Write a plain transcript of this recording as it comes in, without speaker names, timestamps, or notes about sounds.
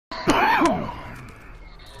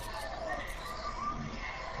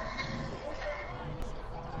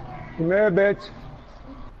Come here, bitch.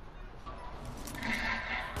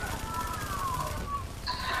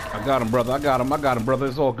 I got him, brother. I got him, brother.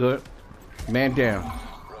 It's all good. Man down.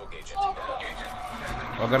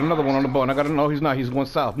 I got another one on the boat. I got to know he's not. He's going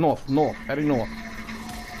south. North. Heading north.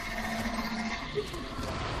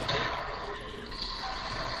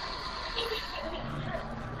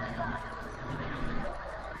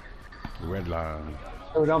 Red line.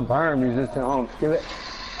 Oh, don't burn me just at home. Skip it.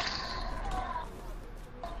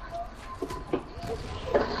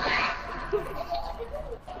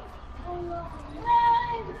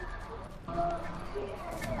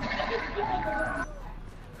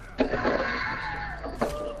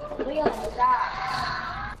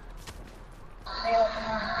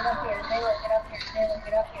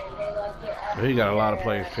 He got a lot of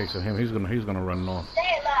players chasing him. He's gonna run north.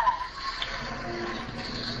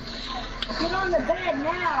 Get on the bed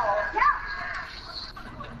now.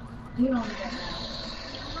 Get on the bed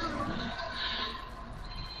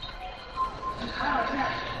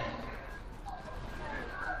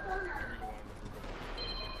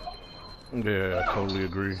now. Yeah, I totally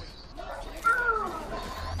agree.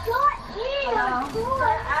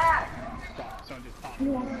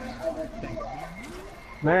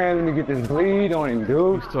 Man, let me get this bleed on him,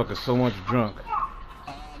 dude. He's talking so much drunk.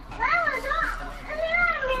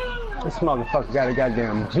 This motherfucker got a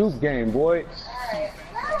goddamn juke game, boy.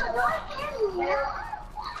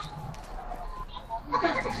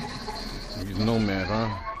 He's nomad, huh?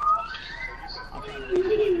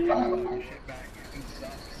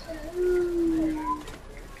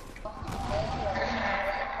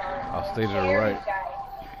 I'll stay to the right.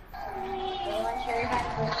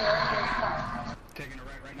 Taking it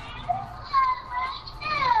right now.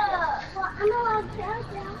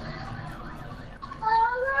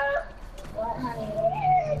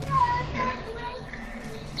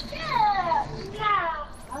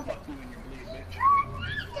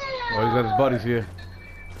 Oh, he's got his buddies here.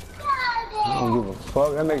 I don't give a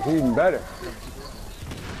fuck. That makes it even better.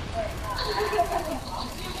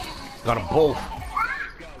 Got them both.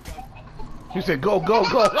 He said, go.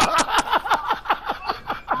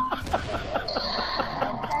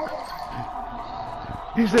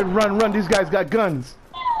 He said, run. These guys got guns.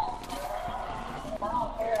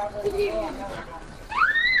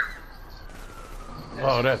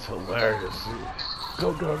 Oh, that's hilarious.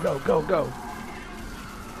 Go.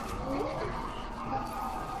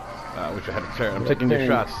 I wish I had a chair. I'm taking your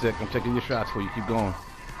shots, Sick. I'm taking your shots for you. Keep going.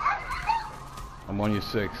 I'm on your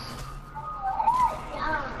 6.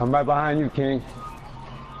 I'm right behind you, King.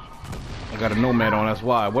 I got a nomad on, that's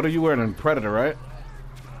why. What are you wearing? Predator, right?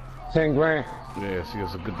 10 grand. Yeah, see,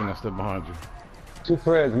 it's a good thing I stood behind you. 2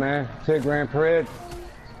 Preds, man. 10 grand Pred.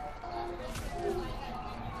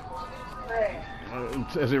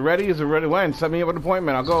 Is it ready? When? Set me up an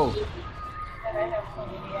appointment. I'll go.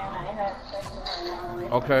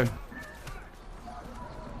 Okay.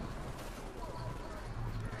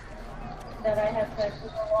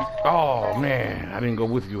 Oh, man. I didn't go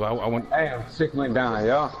with you. I went... Damn, sick went down,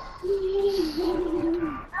 y'all.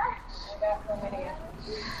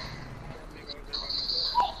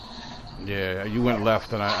 Yeah, you went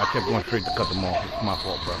left, and I kept going straight to cut them off. It's my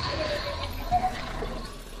fault, bro.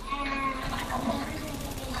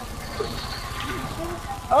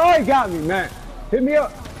 Oh, he got me, man. Hit me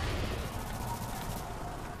up.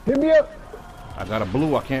 I got a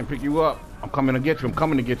blue. I can't pick you up. I'm coming to get you.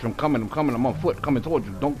 I'm on foot. Coming towards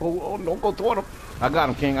you. Don't go toward him. I got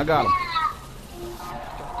him, King. I got him.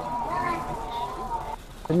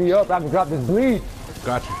 Hit me up. I can drop this bleed.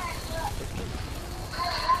 Got you.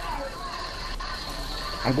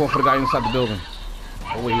 I'm going for the guy inside the building.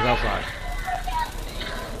 Oh, wait, he's outside.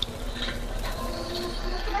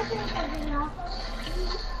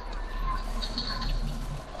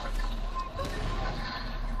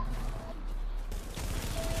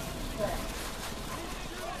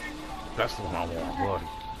 That's the one I want, buddy.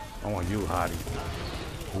 I want you, Hottie.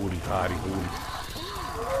 Hottie.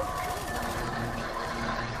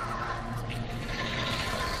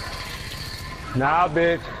 Nah,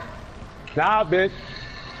 bitch.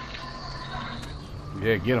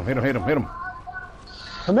 Yeah, get him. Hit him.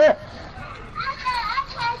 Come here.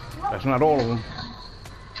 That's not all of them.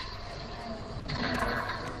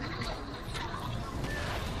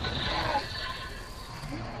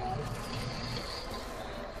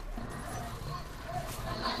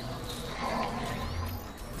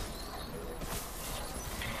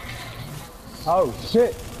 Oh,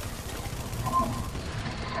 shit.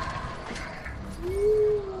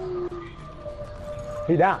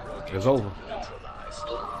 He down. It's over.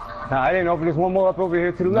 Nah, I didn't open this one more up over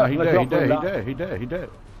here to the left. He dead.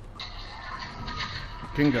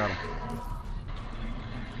 King got him.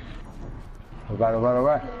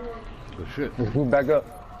 Alright. Good shit. Let's move back up.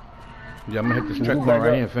 Yeah, I'm gonna hit this Move checkpoint back right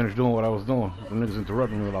up. here and finish doing what I was doing. The niggas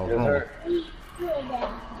interrupted me while I was Yes,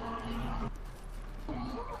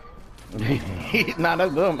 wrong. Nah,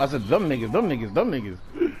 that's dumb. I said dumb niggas.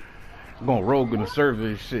 I'm going rogue in the server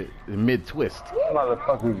and shit in mid twist.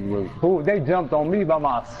 Motherfuckers was cool. They jumped on me by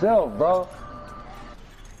myself, bro.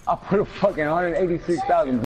 I put a fucking 186,000